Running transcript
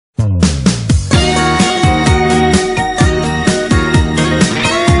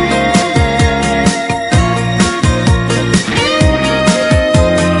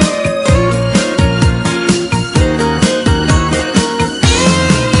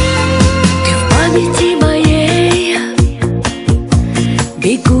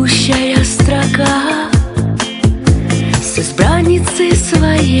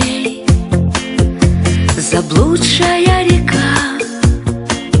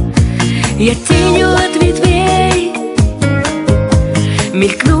Я тенью от ветвей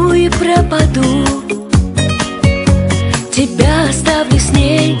мелькну и пропаду. Тебя оставлю с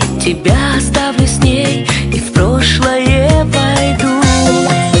ней, тебя оставлю с ней, и в прошлое войду.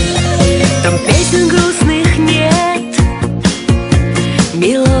 Там песен грустных нет,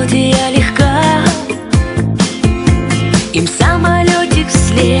 мелодия легка, им самолетик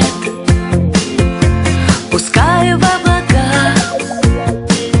вслед пускаю в облака.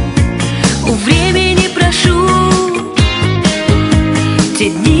 У времени прошу те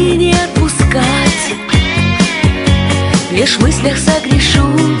дни не отпускать. Лишь в мыслях согрешу,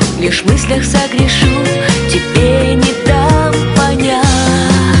 лишь в мыслях согрешу, тебе не дам понять.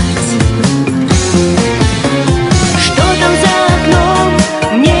 Что там за окном,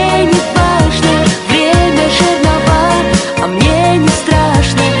 мне не важно, время жернова, а мне не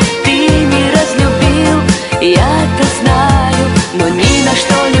страшно. Ты не разлюбил, я-то знаю, но ни на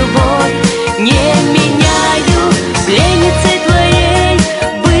что любовь не меняю. Пленницей твоей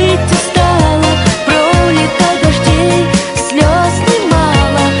быть устала, пролета дождей, слез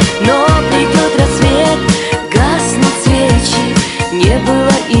немало, но придет рассвет, гаснут свечи, не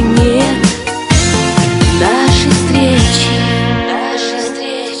было и нет нашей встречи.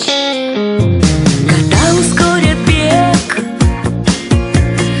 Года ускорят бег,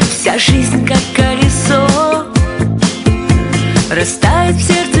 вся жизнь как колесо, растает в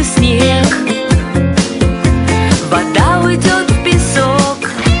сердце снег, вода уйдет в песок.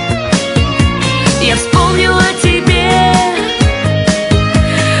 Я вспомню о тебе,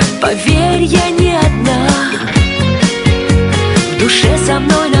 поверь, я не одна. В душе со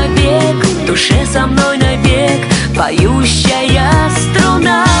мной навек, в душе со мной навек поющая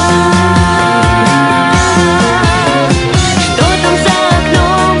струна. Что там за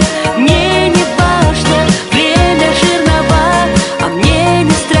окном, мне не важно, время жернова, а мне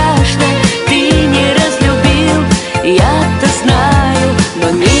не страшно. Ты не разлюбил, я-то знаю, но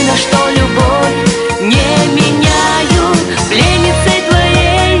ни на что любовь не меняю. Пленницей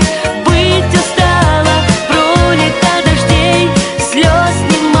твоей быть устала, пролета дождей, слез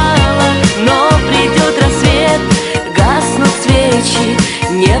немало, но придет рассвет, гаснут свечи,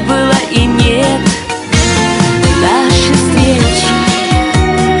 не было и нет нашей встречи.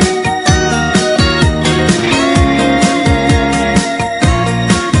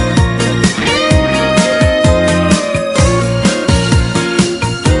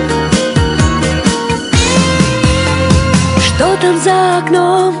 Что там за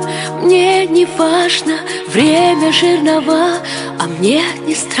окном, мне не важно, время жернова, а мне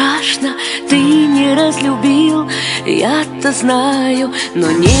не страшно. Ты не разлюбил, я-то знаю,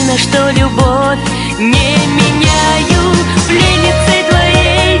 но ни на что любовь не меняю.